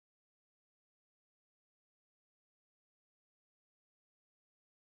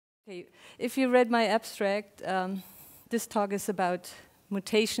Okay, if you read my abstract, this talk is about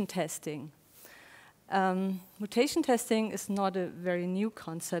mutation testing. Mutation testing is not a very new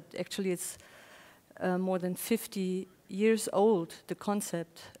concept. Actually, it's more than 50 years old, the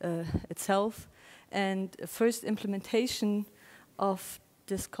concept itself. And the first implementation of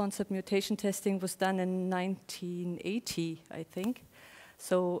this concept, mutation testing, was done in 1980, I think.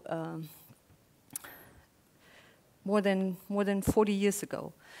 So more than 40 years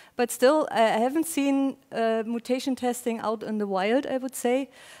ago. But still, I haven't seen mutation testing out in the wild, I would say.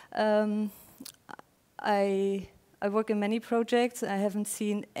 I work in many projects. I haven't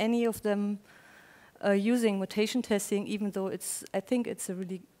seen any of them using mutation testing, even though I think it's a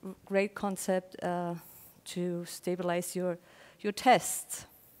really great concept to stabilize your tests.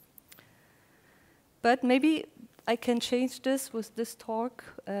 But maybe I can change this with this talk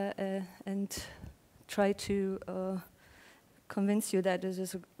and try to convince you that this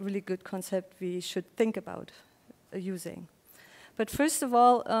is a really good concept we should think about using. But first of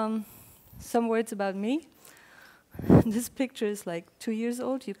all, some words about me. This picture is like 2 years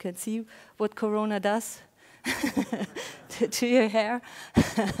old. You can see what Corona does to your hair.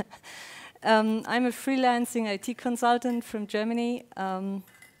 I'm a freelancing IT consultant from Germany.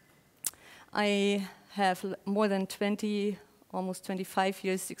 I have more than 20, almost 25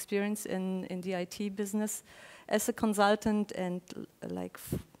 years experience in the IT business as a consultant, and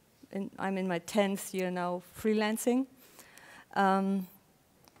I'm in my 10th year now freelancing.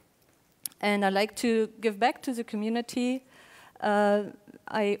 And I like to give back to the community.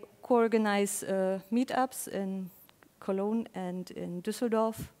 I co-organize meetups in Cologne and in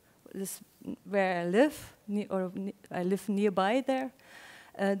Düsseldorf. This is where I live, I live nearby there.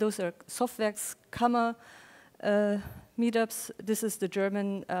 Those are Softwerkskammer meetups. This is the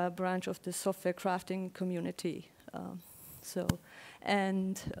German branch of the software crafting community.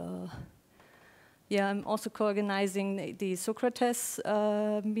 Yeah, I'm also co-organizing the Socrates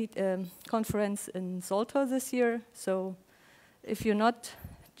conference in Salto this year. So if you're not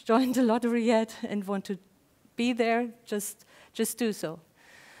joined the lottery yet and want to be there, just do so.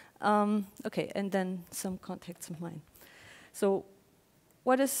 Okay, and then some contacts of mine. So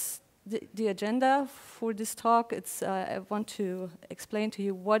what is the agenda for this talk? I want to explain to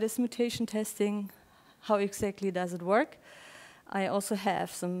you what is mutation testing, how exactly does it work. I also have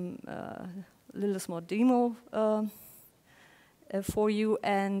some little small demo for you,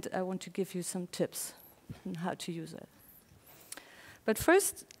 and I want to give you some tips on how to use it. But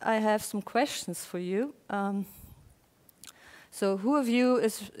first, I have some questions for you. So who of you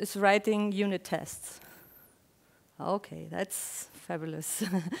is writing unit tests? Okay, that's fabulous.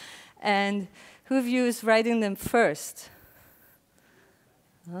 And who of you is writing them first?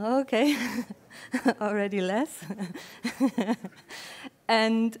 Okay, already less.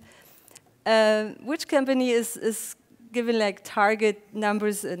 And which company is given like target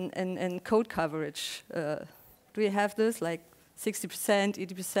numbers and code coverage? Do you have this, like 60%,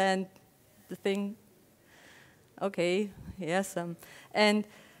 80%, the thing? Okay, yes. And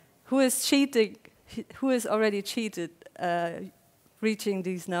who is cheating? Who is already cheated reaching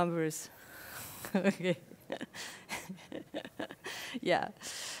these numbers? Okay. Yeah.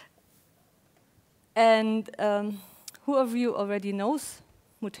 And who of you already knows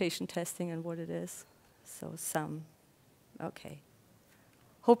mutation testing and what it is? So some. Okay.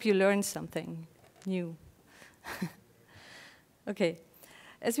 Hope you learned something new. Okay.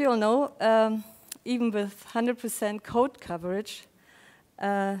 As we all know, even with 100% code coverage,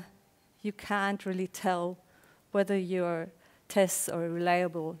 you can't really tell whether your tests are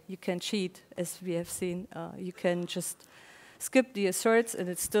reliable. You can cheat, as we have seen. You can just skip the asserts, and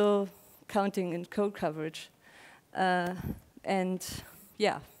it's still counting in code coverage. And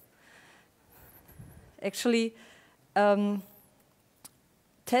yeah, actually,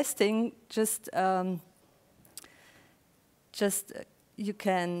 testing you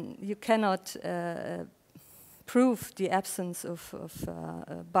cannot prove the absence of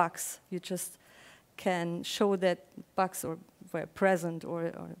bugs. You just can show that bugs were present,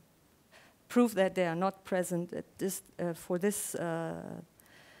 or prove that they are not present at this, for this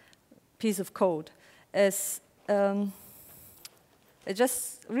piece of code. As I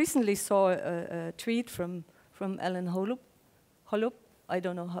just recently saw a tweet from Alan Holub, I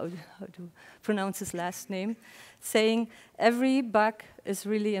don't know how to pronounce his last name, saying every bug is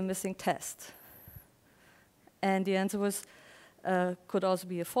really a missing test. And the answer was, could also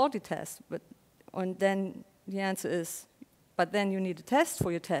be a faulty test. And then the answer is, but then you need a test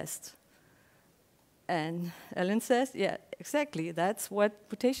for your test. And Alan says, yeah, exactly, that's what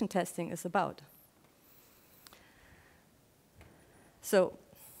mutation testing is about. So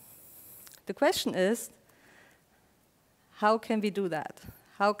the question is, how can we do that?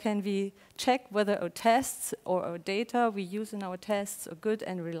 How can we check whether our tests or our data we use in our tests are good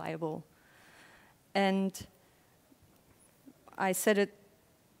and reliable? And I said it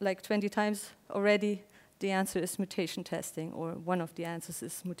like 20 times already, the answer is mutation testing, or one of the answers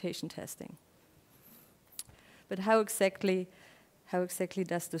is mutation testing. But how exactly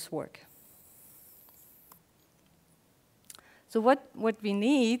does this work? So what we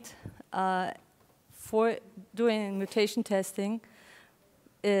need for doing mutation testing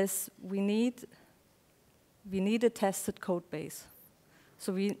is we need a tested code base.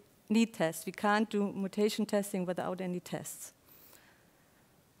 So we need tests. We can't do mutation testing without any tests.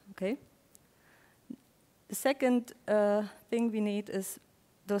 Okay. The second thing we need is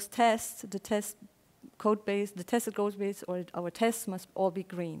those tests, the test code base, the tested code base, or our tests must all be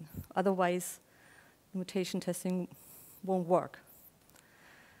green. Otherwise, mutation testing won't work.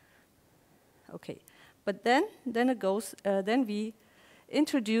 Okay, but then it goes. Then we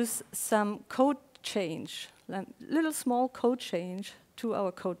introduce some code change, little small code change to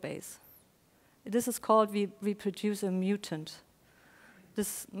our code base. This is called we produce a mutant.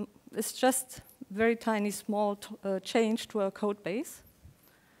 This is just very tiny, small change to our code base.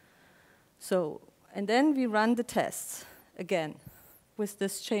 So, and then we run the tests again with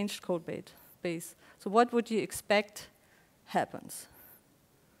this changed code base. So what would you expect happens?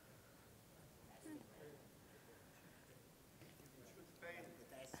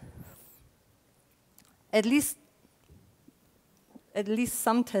 At least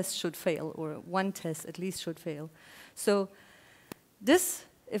some tests should fail, or one test at least should fail. So this,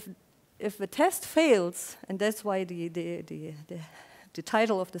 if a test fails, and that's why the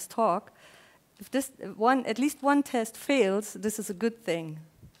title of this talk, if at least one test fails, this is a good thing.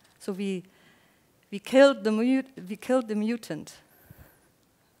 So we killed the mutant.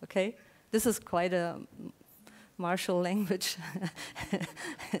 Okay, this is quite a Marshall language,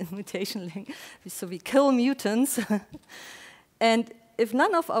 mutation language. So we kill mutants, and if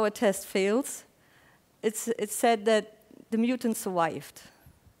none of our tests fails, it's said that the mutant survived.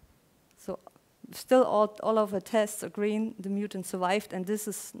 So still all of our tests are green, the mutant survived, and this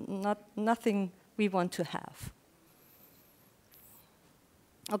is nothing we want to have.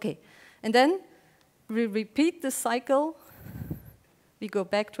 Okay, and then we repeat the cycle. We go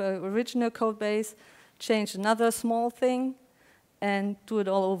back to our original code base, change another small thing, and do it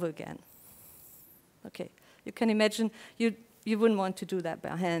all over again. Okay, you can imagine you wouldn't want to do that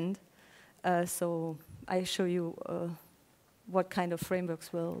by hand, so I show you what kind of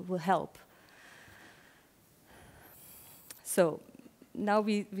frameworks will help. So now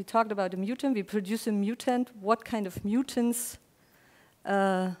we talked about a mutant, we produce a mutant. What kind of mutants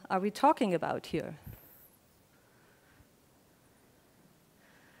are we talking about here?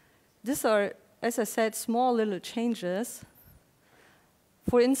 These are, as I said, small little changes.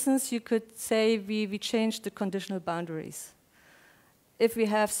 For instance, you could say we changed the conditional boundaries. If we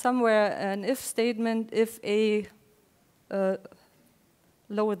have somewhere an if statement, if A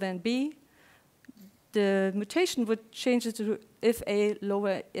lower than B, the mutation would change it to if A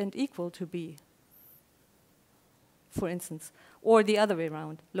lower and equal to B, for instance. Or the other way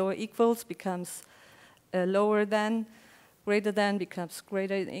around. Lower equals becomes lower than, greater than becomes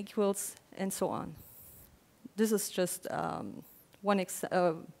greater than equals, and so on. This is just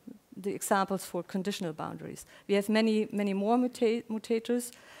the examples for conditional boundaries. We have many more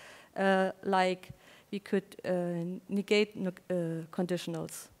mutators, like we could negate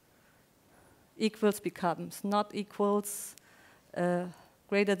conditionals. Equals becomes not equals,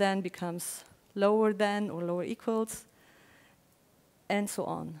 greater than becomes lower than or lower equals, and so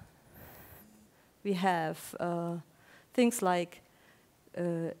on. We have things like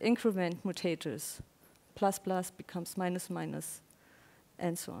increment mutators. Plus plus becomes minus minus,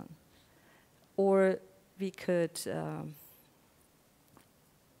 and so on. Or we could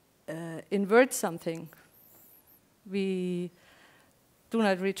invert something. We do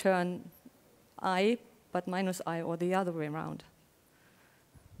not return I, but minus I, or the other way around.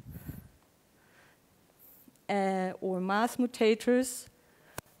 Or mass mutators,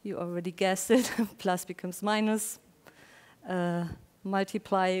 you already guessed it, plus becomes minus,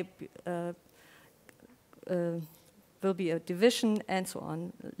 multiply will be a division, and so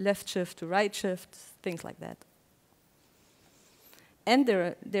on, left shift to right shift, things like that. And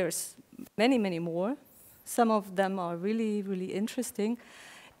there's many more. Some of them are really interesting,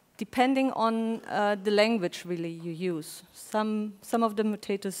 depending on the language really you use. Some of the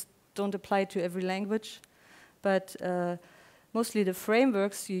mutators don't apply to every language, but mostly the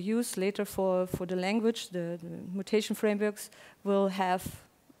frameworks you use later for the language, the mutation frameworks, will have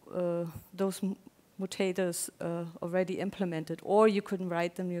those mutators already implemented, or you couldn't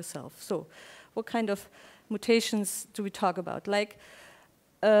write them yourself. So what kind of mutations do we talk about? Like,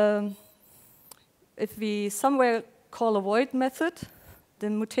 if we somewhere call a void method, the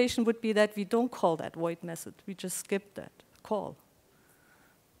mutation would be that we don't call that void method. We just skip that call.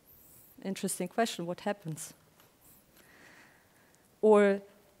 Interesting question, what happens? Or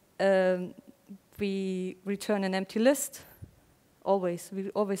we return an empty list. We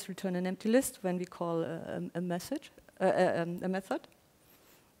always return an empty list when we call a method.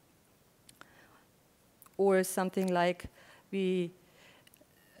 Or something like we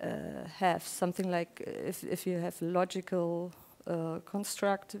have something like if you have a logical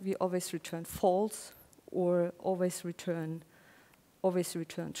construct, we always return false, or always return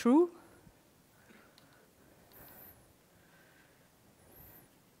true.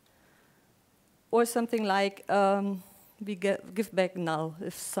 Or something like we give back null.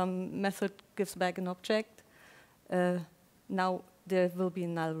 If some method gives back an object, now there will be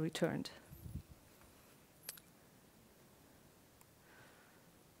null returned.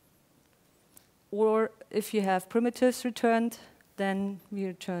 Or if you have primitives returned, then we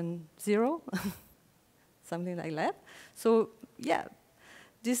return 0, something like that. So yeah,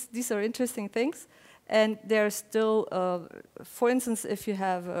 these are interesting things. And there's still, for instance, if you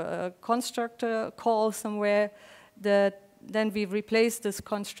have a constructor call somewhere, then we replace this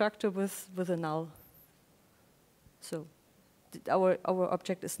constructor with a null. So our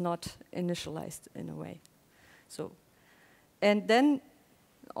object is not initialized in a way. So, and then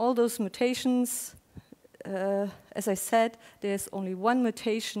all those mutations, as I said, there's only one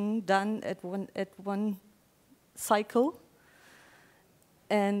mutation done at one cycle.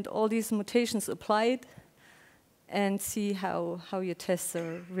 And all these mutations applied, and see how your tests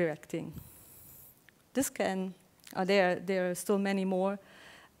are reacting. This can, there are still many more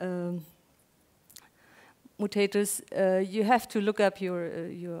mutators. You have to look up your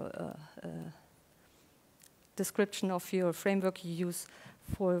description of your framework you use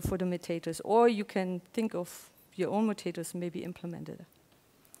for the mutators, or you can think of your own mutators maybe implemented.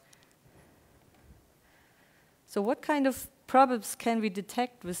 So what kind of problems can we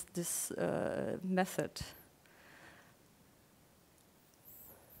detect with this method?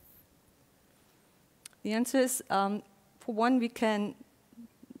 The answer is, for one, we can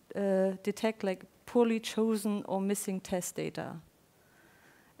detect like poorly chosen or missing test data.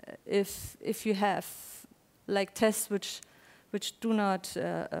 If you have like tests which do not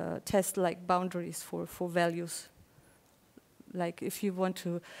test like boundaries for values, like if you want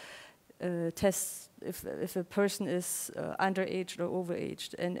to test if a person is underaged or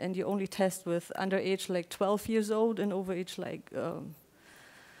overaged, and you only test with underage like 12 years old and overage like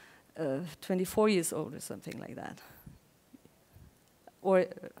 24 years old or something like that. Or,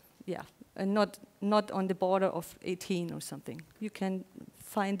 yeah, and not on the border of 18 or something. You can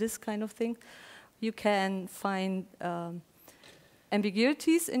find this kind of thing. You can find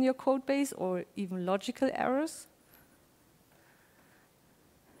ambiguities in your code base or even logical errors.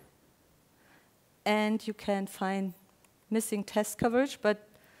 And you can find missing test coverage, but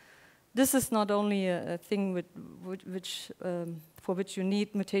this is not only a thing for which you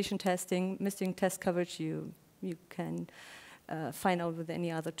need mutation testing. Missing test coverage you can find out with any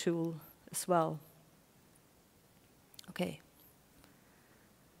other tool as well. Okay.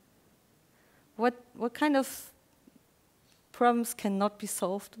 What kind of problems cannot be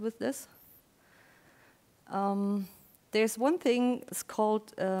solved with this? There's one thing, it's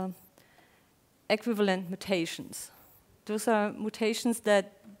called equivalent mutations. Those are mutations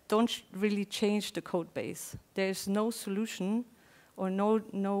that don't really change the code base. There's no solution or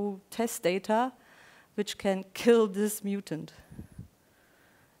no test data which can kill this mutant.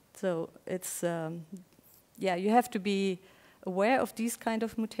 So it's, yeah, you have to be aware of these kind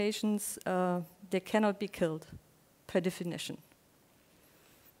of mutations. They cannot be killed, per definition.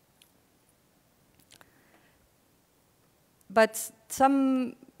 But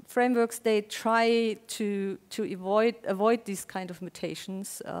some frameworks, they try to avoid these kind of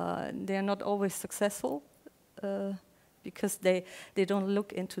mutations. They are not always successful because they don't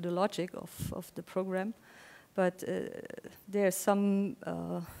look into the logic of the program. But there are some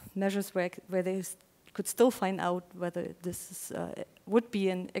measures where they could still find out whether this is, would be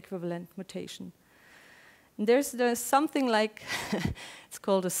an equivalent mutation. And there's something like, it's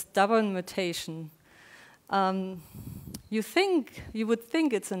called a stubborn mutation. You would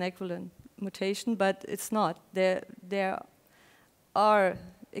think it's an equivalent mutation, but it's not. There are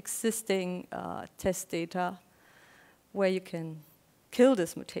existing test data where you can kill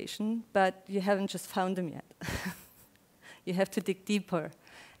this mutation, but you haven't just found them yet. You have to dig deeper.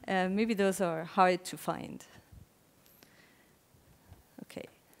 Maybe those are hard to find. Okay.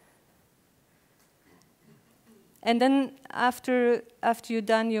 And then after you've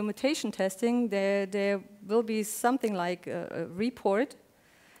done your mutation testing, there will be something like a report.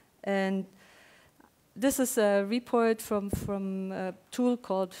 And this is a report from a tool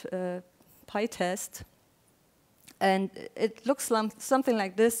called PyTest. And it looks something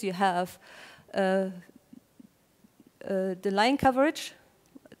like this. You have the line coverage.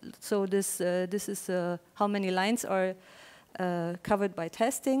 So this is how many lines are covered by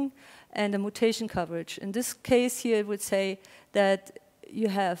testing, and the mutation coverage. In this case here, it would say that you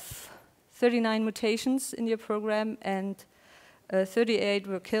have 39 mutations in your program, and 38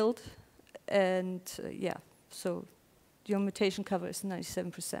 were killed. And yeah, so your mutation cover is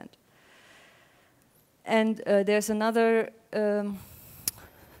 97%. And there's another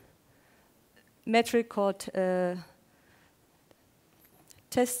metric called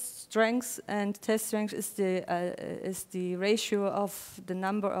test strength, and test strength is the ratio of the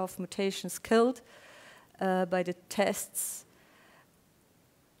number of mutations killed by the test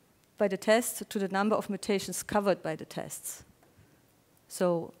to the number of mutations covered by the tests.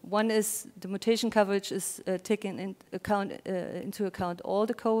 So one is the mutation coverage is taking into account all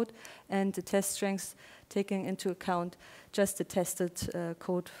the code, and the test strength taking into account just the tested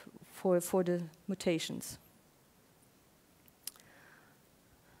code for the mutations.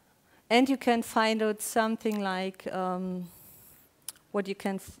 And you can find out something like, what you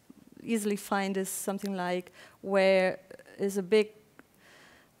can easily find is something like where is a big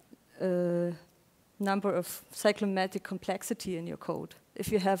number of cyclomatic complexity in your code. If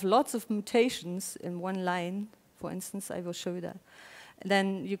you have lots of mutations in one line, for instance, I will show you that,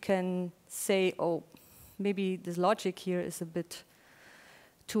 then you can say, oh, maybe this logic here is a bit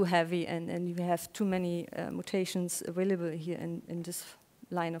too heavy, and you have too many mutations available here in this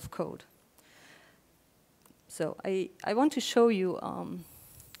line of code. So I want to show you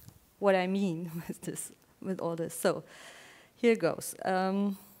what I mean with all this. So here goes.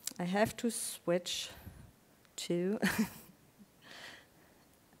 I have to switch to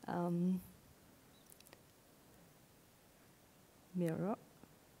mirror,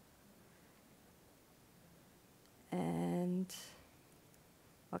 and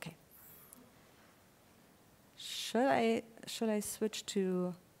okay. Should I switch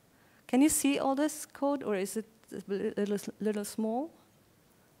to? Can you see all this code, or is it a little small?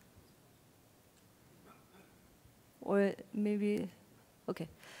 Or maybe, okay.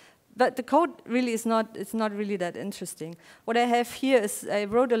 But the code really is not, it's not really that interesting. What I have here is I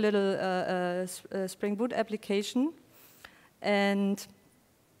wrote a little Spring Boot application, and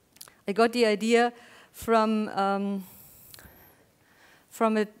I got the idea from a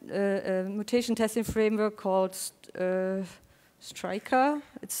mutation testing framework called Striker.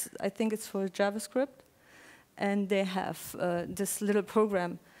 I think it's for JavaScript, and they have this little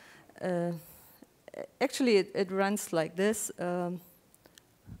program. Actually, it runs like this.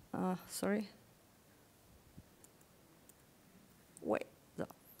 Sorry. Wait. No.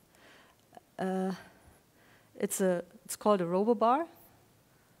 It's called a RoboBar. I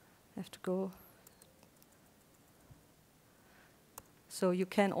have to go. So you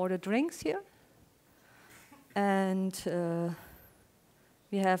can order drinks here, and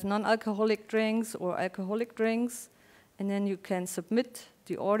we have non-alcoholic drinks or alcoholic drinks, and then you can submit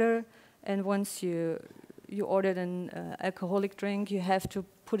the order. And once you ordered an alcoholic drink, you have to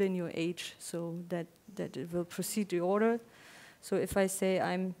put in your age so that it will proceed the order. So if I say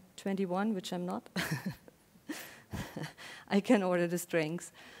I'm 21, which I'm not, I can order these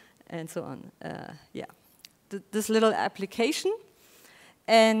drinks, and so on. Yeah, this little application,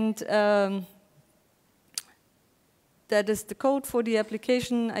 and that is the code for the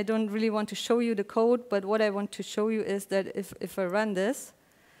application. I don't really want to show you the code, but what I want to show you is that if I run this,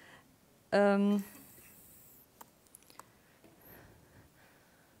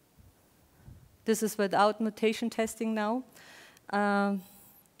 this is without mutation testing now.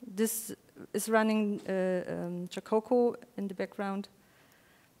 This is running Jacoco in the background.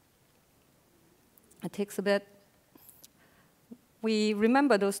 It takes a bit. We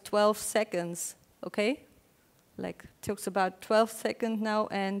remember those 12 seconds, okay? Like, it takes about 12 seconds now,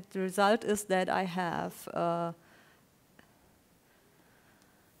 and the result is that I have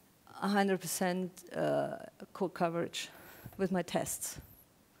 100% code coverage with my tests.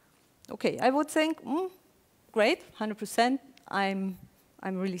 Okay, I would think, great, 100%. I'm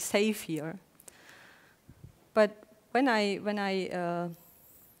really safe here. But when I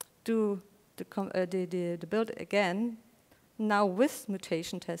do the build again, now with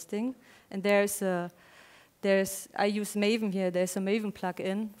mutation testing, and there's a I use Maven here. There's a Maven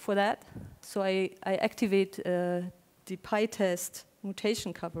plugin for that. So I activate the PyTest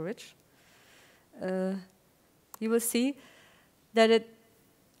mutation coverage. You will see that it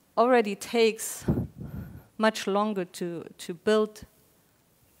already takes much longer to build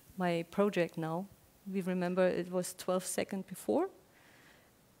my project now. We remember it was 12 seconds before.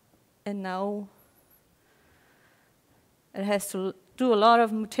 And now it has to do a lot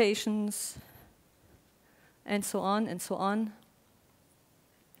of mutations and so on and so on.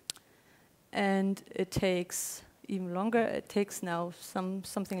 And it takes even longer. It takes now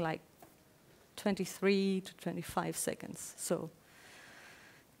something like 23 to 25 seconds. So,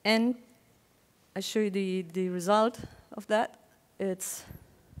 and I show you the result of that. It's,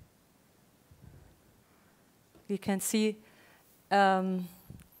 you can see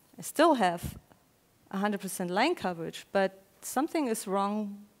I still have 100% line coverage, but something is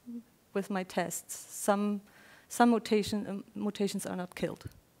wrong with my tests. Some mutations are not killed.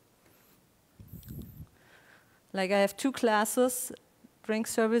 Like I have two classes, drink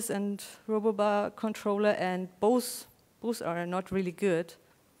service and robobar controller, and both are not really good.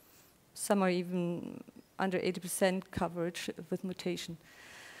 Some are even under 80% coverage with mutation.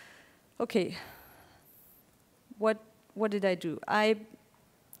 Okay, what did I do? I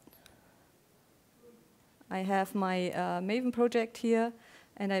have my Maven project here,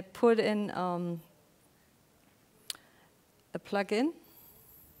 and I put in a plugin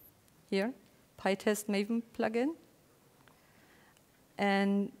here, PyTest Maven plugin.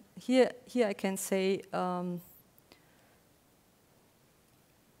 And here I can say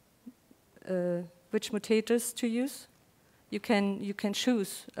which mutators to use. You can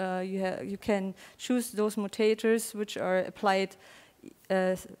choose. You can choose those mutators which are applied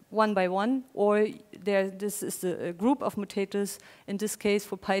one by one, or this is a group of mutators. In this case,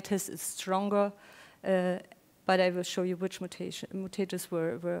 for PyTest, it's stronger. But I will show you which mutators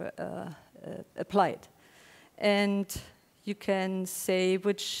were applied. And you can say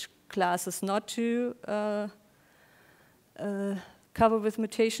which classes not to cover with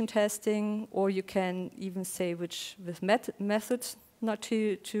mutation testing, or you can even say which methods not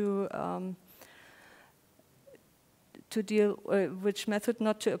to deal, which method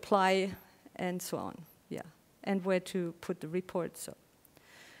not to apply, and so on. Yeah, and where to put the report. So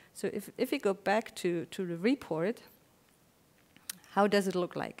if we go back to the report, how does it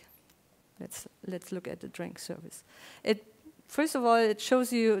look like? Let's look at the drink service. First of all, it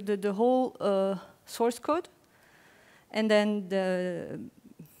shows you the whole source code, and then the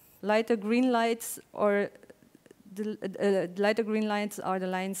lighter green lights are the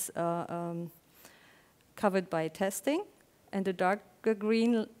lines covered by testing, and the darker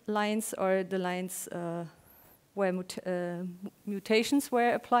green lines are the lines where mutations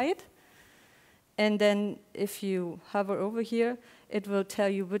were applied. And then if you hover over here, it will tell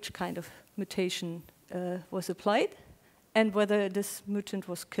you which kind of mutation was applied and whether this mutant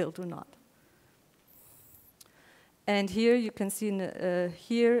was killed or not. And here you can see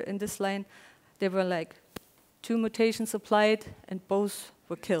here in this line, there were like 2 mutations applied and both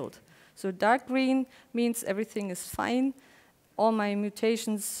were killed. So dark green means everything is fine. All my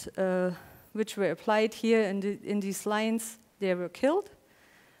mutations which were applied here in these lines, they were killed.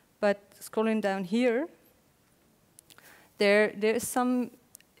 But scrolling down here, there is some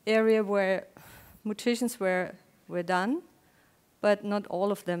area where mutations were done, but not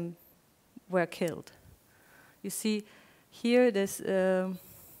all of them were killed. You see here,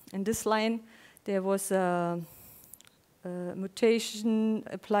 in this line, there was a mutation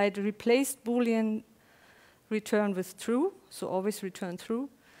applied, replaced Boolean return with true, so always return true,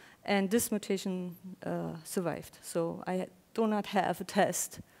 and this mutation survived. So I do not have a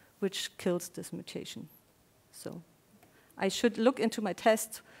test which kills this mutation. So I should look into my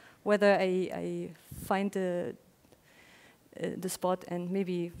test whether I find the spot and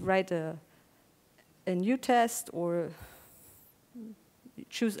maybe write a new test or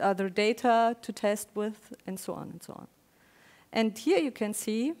choose other data to test with, and so on and so on. And here you can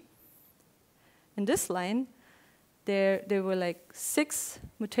see in this line there were like 6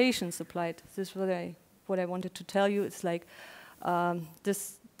 mutations applied. This is what I wanted to tell you. It's like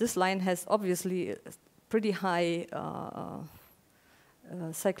this line has obviously a pretty high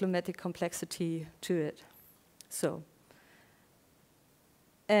cyclomatic complexity to it. So,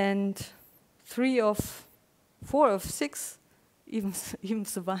 and 4 of 6 even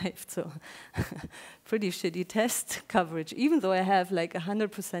survived. So, pretty shitty test coverage, even though I have like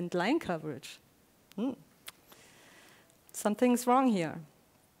 100% line coverage. Something's wrong here.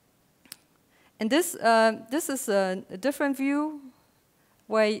 And this is a different view.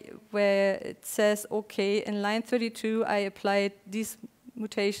 where it says, okay, in line 32, I applied these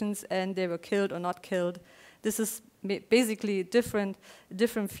mutations and they were killed or not killed. This is basically a different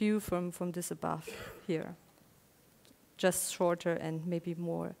view from this above here. Just shorter and maybe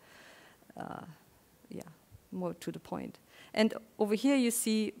more, more to the point. And over here you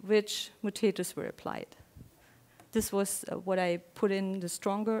see which mutators were applied. This was what I put in the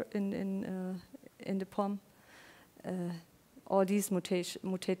stronger in the POM. All these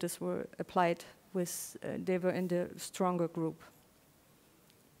mutators were applied with, they were in the stronger group.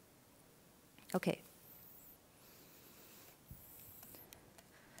 Okay.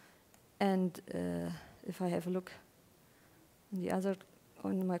 And if I have a look in the other,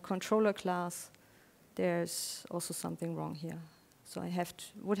 on my controller class, there's also something wrong here. So I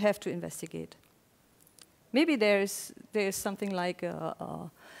would have to investigate. Maybe there's something like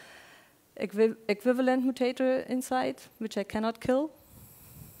a equivalent mutator inside, which I cannot kill.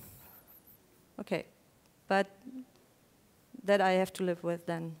 Okay, but that I have to live with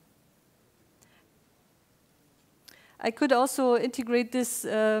then. I could also integrate this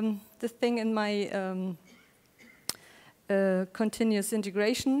thing in my continuous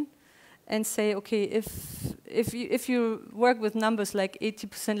integration and say, okay, if you work with numbers like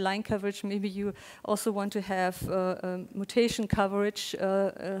 80% line coverage, maybe you also want to have a mutation coverage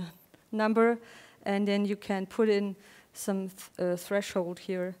number, and then you can put in some threshold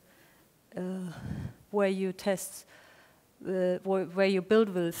here where you test, where your build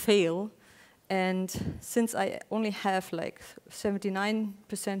will fail. And since I only have like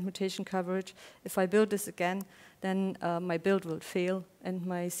 79% mutation coverage, if I build this again, then my build will fail and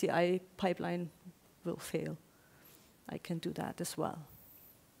my CI pipeline will fail. I can do that as well.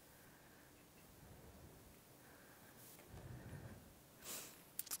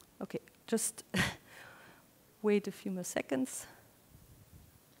 Okay, just wait a few more seconds.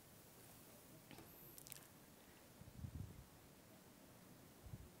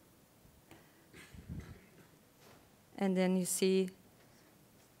 And then you see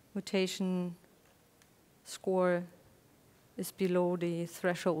mutation score is below the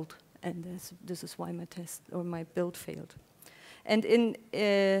threshold, and this is why my test or my build failed. And in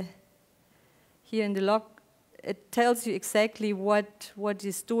here in the log, it tells you exactly what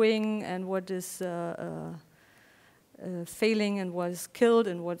is doing and what is failing and what is killed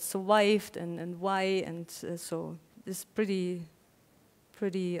and what survived and why, and so it's pretty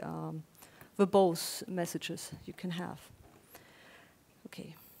verbose messages you can have.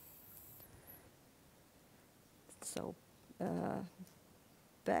 Okay. So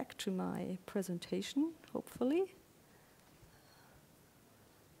back to my presentation, hopefully.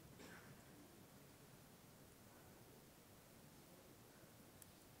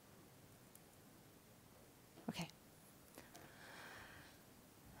 Okay.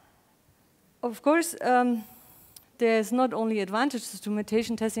 Of course, there's not only advantages to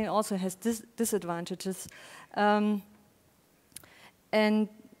mutation testing, it also has disadvantages. And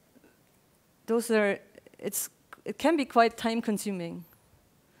those are, it can be quite time consuming,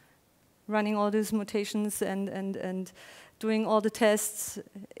 running all these mutations and doing all the tests.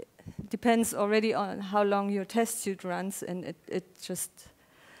 It depends already on how long your test suite runs, and it just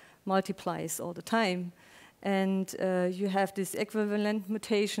multiplies all the time. And you have these equivalent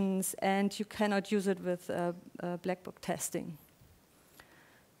mutations, and you cannot use it with black box testing.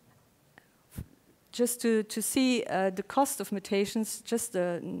 Just to see the cost of mutations, just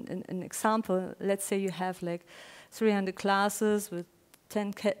an example, let's say you have like 300 classes with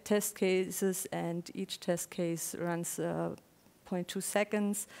 10 test cases, and each test case runs 0.2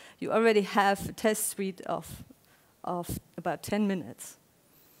 seconds. You already have a test suite of about 10 minutes.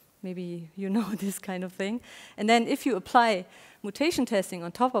 Maybe you know this kind of thing. And then if you apply mutation testing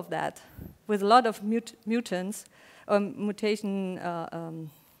on top of that, with a lot of mutations,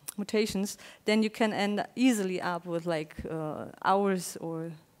 then you can end easily up with like hours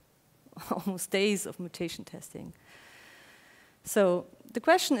or almost days of mutation testing. So the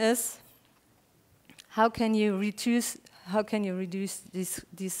question is, how can you reduce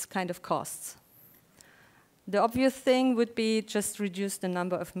these kind of costs? The obvious thing would be just reduce the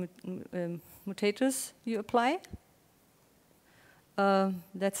number of mutators you apply.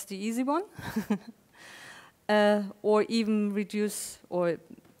 That's the easy one. Or even reduce, or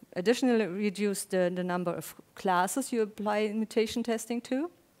additionally reduce the number of classes you apply mutation testing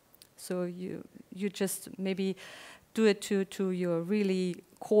to. So you just maybe do it to your really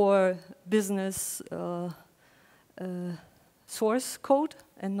core business source code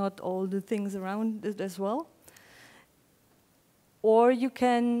and not all the things around it as well. Or you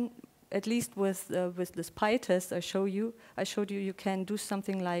can at least with this PyTest I showed you, you can do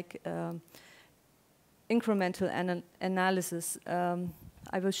something like incremental analysis.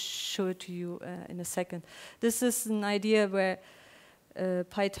 I will show it to you in a second. This is an idea where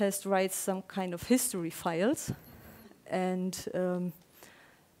PyTest writes some kind of history files, and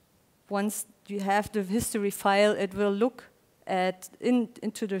once you have the history file, it will look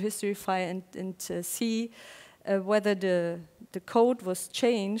into the history file and see whether the code was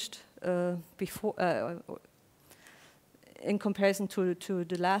changed before in comparison to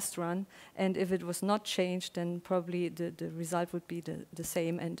the last run, and if it was not changed, then probably the result would be the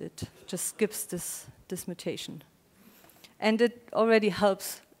same, and it just skips this mutation. And it already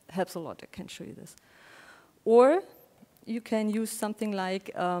helps a lot. I can show you this. Or you can use something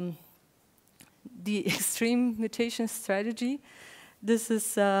like the extreme mutation strategy. This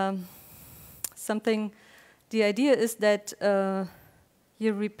is something. The idea is that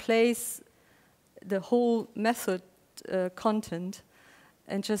you replace the whole method content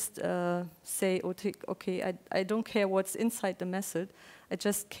and just say, okay, I don't care what's inside the method. I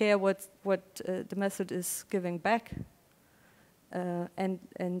just care what the method is giving back, and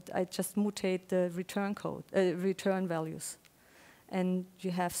I just mutate the return code, return values, and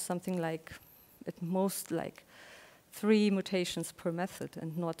you have something like at most like 3 mutations per method,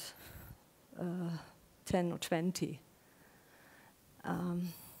 and not 10 or 20.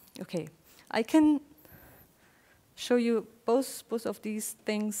 Okay, I can show you both of these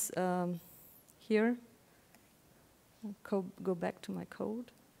things here. Go back to my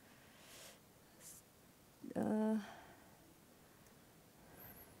code.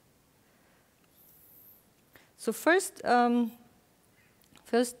 So first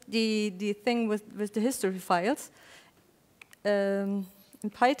the thing with the history files. In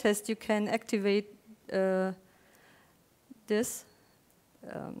PyTest you can activate this.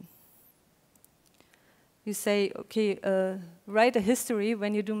 You say, okay, write a history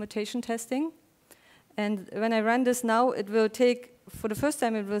when you do mutation testing. And when I run this now, it will take, for the first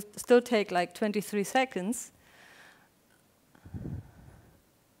time, it will still take like 23 seconds.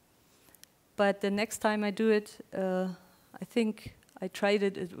 But the next time I do it, I think I tried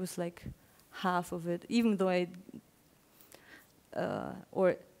it, it was like half of it, even though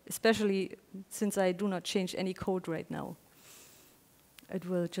or especially since I do not change any code right now. It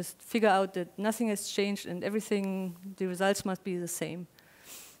will just figure out that nothing has changed and everything, the results must be the same.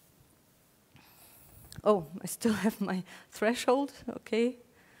 Oh, I still have my threshold, okay.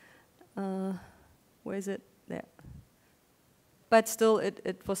 Where is it? There. But still,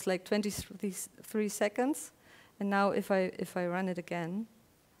 it was like 23 seconds. And now if I run it again,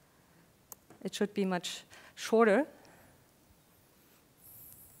 it should be much shorter.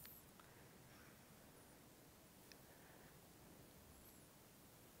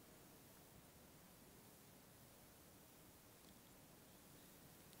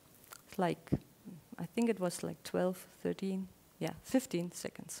 Like, I think it was like 12, 13, yeah, 15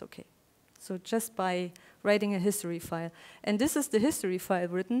 seconds, okay. So just by writing a history file. And this is the history file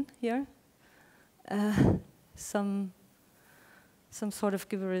written here. Some sort of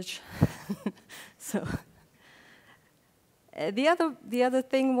gibberish. So the other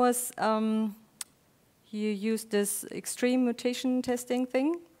thing was you use this extreme mutation testing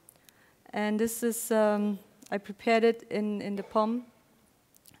thing. And this is, I prepared it in the POM.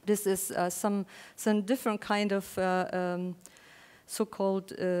 This is some different kind of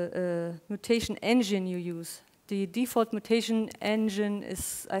so-called mutation engine you use. The default mutation engine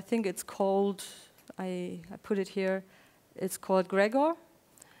is, I think it's called, I put it here, it's called Gregor.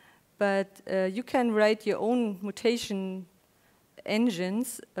 But you can write your own mutation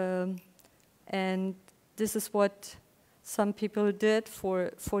engines, and this is what some people did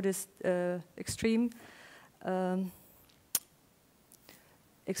for this extreme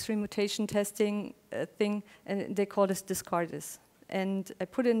mutation testing thing, and they call this discardis. And I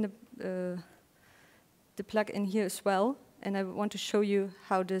put in the plug-in here as well, and I want to show you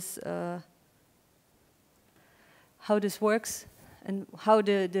how this works and how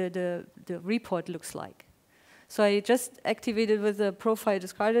the report looks like. So I just activated with the profile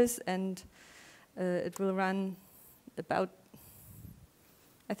discardis, and it will run about,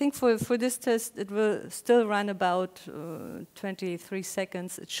 I think for this test, it will still run about 23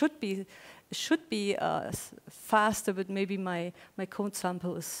 seconds. It should be faster, but maybe my code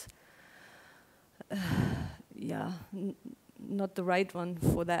sample is yeah, not the right one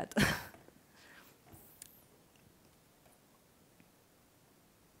for that.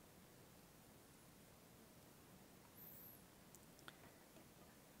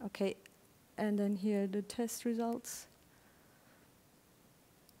 Okay, and then here are the test results.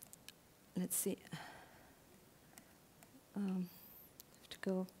 let's see. Have to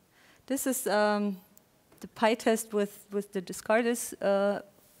go. This is the PyTest with the Discardis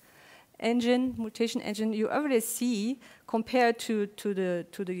engine, mutation engine. You already see compared to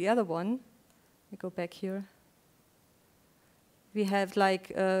the other one. Let me go back here. We have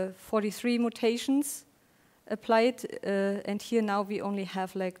like 43 mutations applied, and here now we only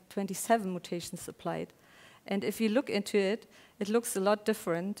have like 27 mutations applied. And if you look into it, it looks a lot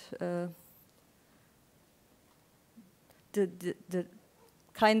different. The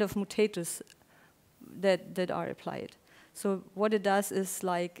kind of mutators that are applied. So what it does is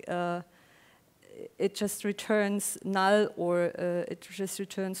like it just returns null, or it just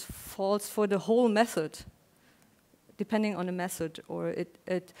returns false for the whole method, depending on the method. Or if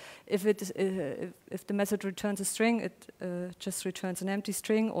the method returns a string, it just returns an empty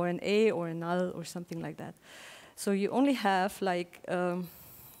string or an A or a null or something like that. So you only have like 1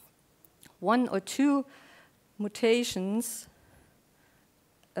 or 2 mutations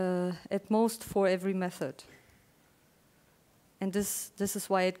at most for every method. And this is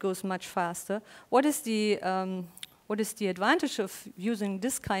why it goes much faster. What is the advantage of using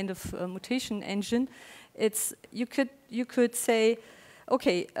this kind of mutation engine? It's you could say,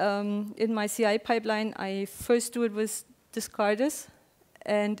 okay, in my CI pipeline, I first do it with Discardis,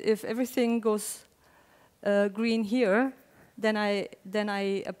 and if everything goes green here, then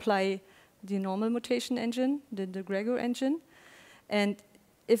I apply the normal mutation engine, the Gregor engine, and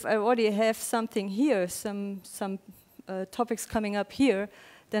if I already have something here, some topics coming up here,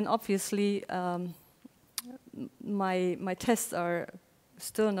 then obviously my tests are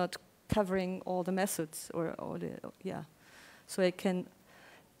still not covering all the methods or yeah. So I can,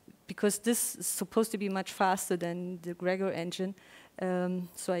 because this is supposed to be much faster than the Gregor engine,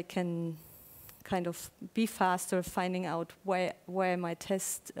 so I can kind of be faster finding out where my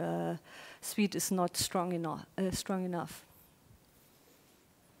test suite is not strong enough.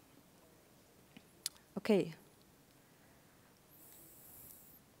 Okay.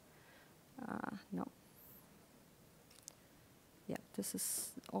 No. Yeah, this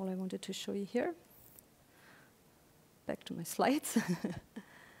is all I wanted to show you here. Back to my slides.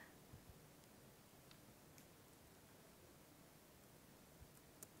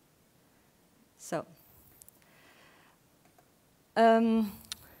 So, a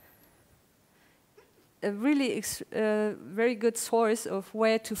really very good source of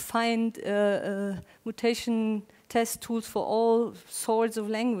where to find mutation test tools for all sorts of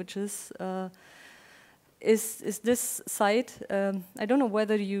languages is this site. I don't know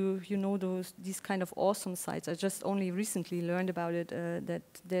whether you know these kind of awesome sites. I just only recently learned about it.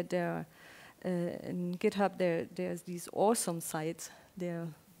 That there are in GitHub there's these awesome sites. They're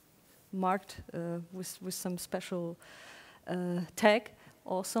marked with some special tag.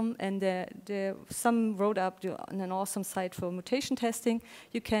 Awesome, and some wrote up on an awesome site for mutation testing.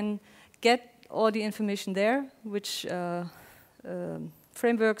 You can get all the information there, which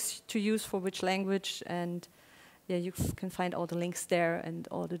frameworks to use for which language, and yeah, you can find all the links there and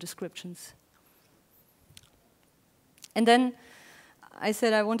all the descriptions. And then I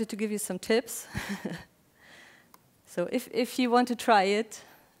said I wanted to give you some tips. So if you want to try it,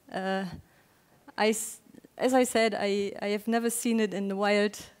 as I said, I have never seen it in the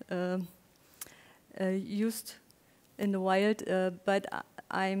wild, used in the wild, but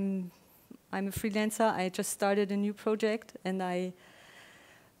I'm a freelancer. I just started a new project, and I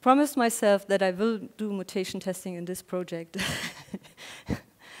promised myself that I will do mutation testing in this project.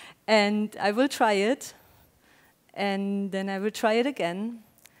 And I will try it, and then I will try it again.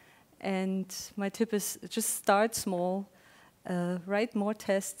 And my tip is just start small, write more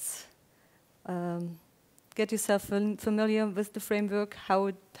tests, get yourself familiar with the framework, how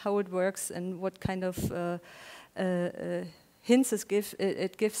it works, and what kind of hints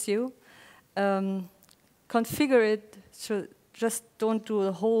it gives you. Configure it, so just don't do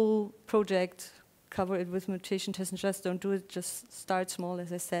a whole project, cover it with mutation testing, just don't do it, just start small,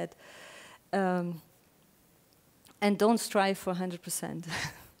 as I said. And don't strive for 100%.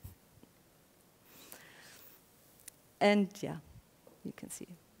 And yeah, you can see.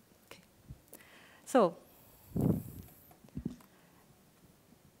 Okay. So,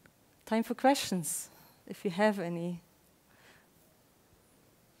 time for questions, if you have any.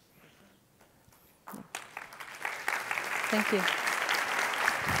 No. Thank you.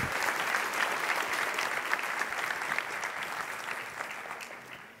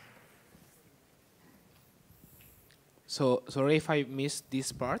 So sorry if I missed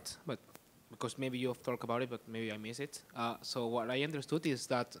this part, but because maybe you have talked about it, but maybe I missed it. So what I understood is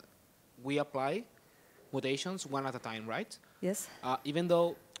that we apply mutations one at a time, right? Yes. Even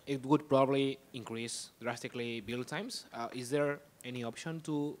though it would probably increase drastically build times. Is there any option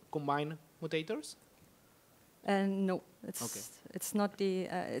to combine mutators? And no, it's not the.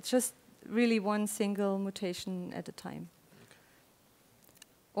 It's just really one single mutation at a time. Okay.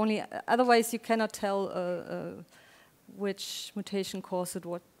 Only otherwise you cannot tell which mutation causes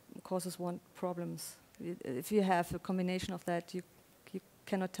what problems. If you have a combination of that, you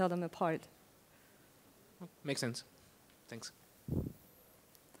cannot tell them apart. Makes sense. Thanks.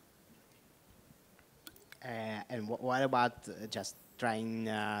 And what about just trying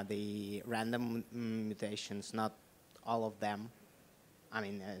the random mutations, not all of them? I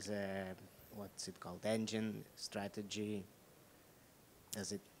mean, as a, what's it called, engine, strategy?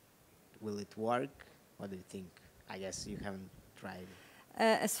 Will it work? What do you think? I guess you haven't tried.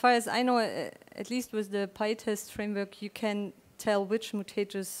 As far as I know, at least with the PyTest framework, you can tell which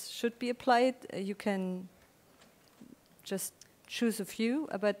mutators should be applied. You can just choose a few,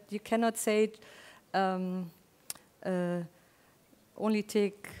 but you cannot say only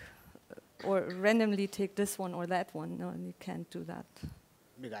take or randomly take this one or that one. No, you can't do that.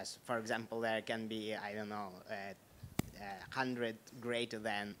 Because, for example, there can be, I don't know, 100 greater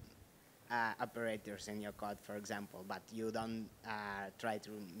than operators in your code, for example, but you don't try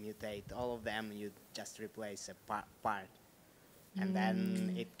to mutate all of them, you just replace a part. And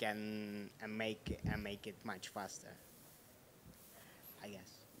then it can make it much faster, I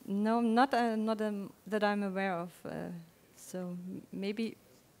guess. No, not that I'm aware of. So maybe,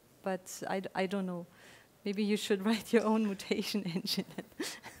 but I don't know. Maybe you should write your own mutation engine.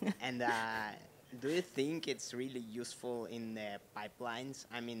 And do you think it's really useful in the pipelines?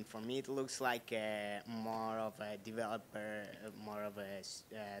 I mean, for me, it looks like more of a developer, more of a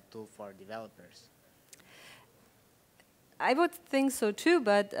tool for developers. I would think so too,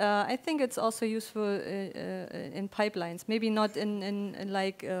 but I think it's also useful in pipelines. Maybe not in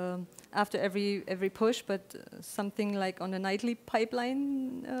like after every push, but something like on a nightly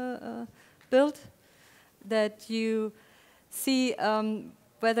pipeline build, that you see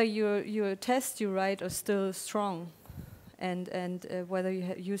whether your test you write are still strong, and whether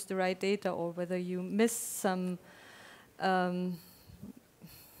you use the right data or whether you miss some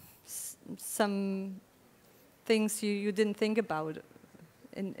things you didn't think about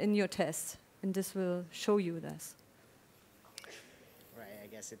in your test, and this will show you this. Right, I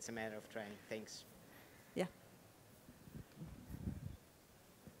guess it's a matter of trying. Thanks. Yeah.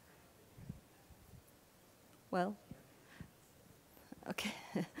 Well, okay.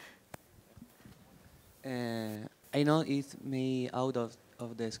 I know it may out of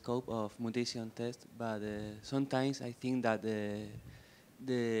the scope of mutation test, but sometimes I think that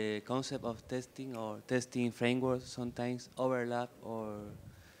the concept of testing or testing frameworks sometimes overlap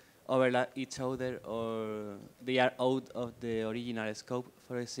each other, or they are out of the original scope.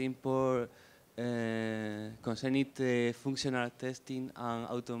 For example, concerning the functional testing and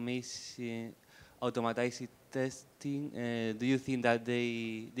automatized testing, do you think that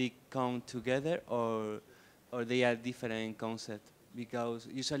they come together, or they are different concepts? Because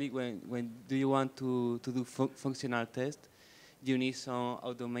usually when do you want to do functional test, you need some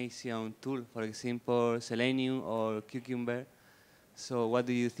automation tool, for example, Selenium or Cucumber. So what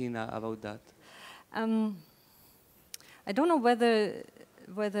do you think about that? I don't know whether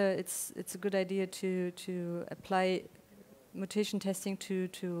it's a good idea to apply mutation testing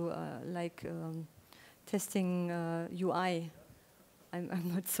to like testing UI.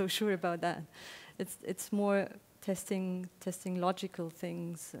 I'm not so sure about that. It's more testing logical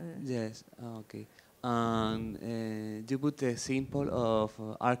things. Yes. Okay. And you put the example of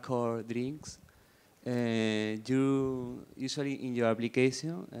alcohol drinks. You usually in your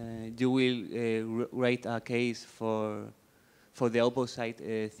application you will write a case for the opposite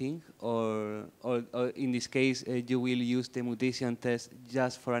thing, or in this case you will use the mutation test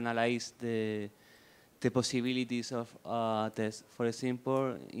just for analyze the possibilities of a test. For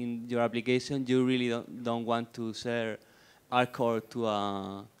example, in your application you really don't want to share alcohol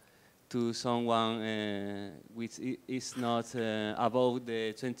to someone which is not above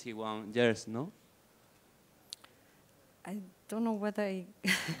the 21 years, no? I don't know whether I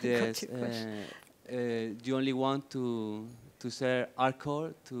Yes, got your question. you only want to share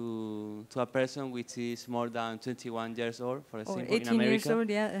alcohol to a person which is more than 21 years old, for example, or 18 in America. years old,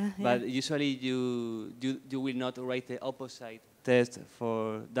 yeah. But usually you will not write the opposite test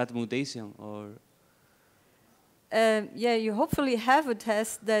for that mutation, or yeah, you hopefully have a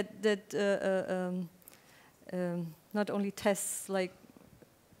test that not only tests like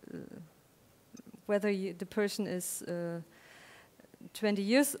whether the person is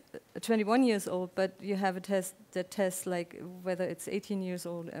 21 years old, but you have a test that tests like whether it's 18 years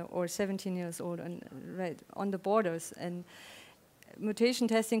old or 17 years old, and right on the borders. And mutation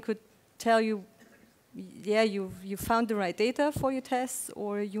testing could tell you, yeah, you found the right data for your tests,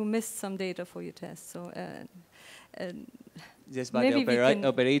 or you missed some data for your tests. So. Yes, but the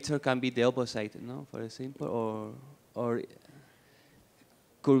operator can be the opposite, no? For example, or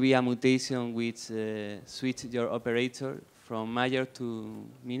could be a mutation which switch your operator from major to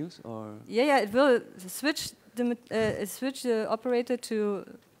minus, or yeah, it will switch the operator to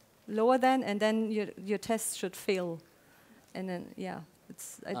lower than, and then your test should fail, and then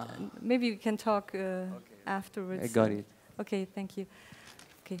maybe we can talk afterwards. I got it. Okay, thank you.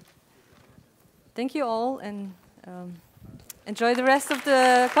 Okay, thank you all, and enjoy the rest of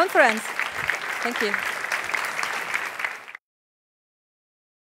the conference. Thank you.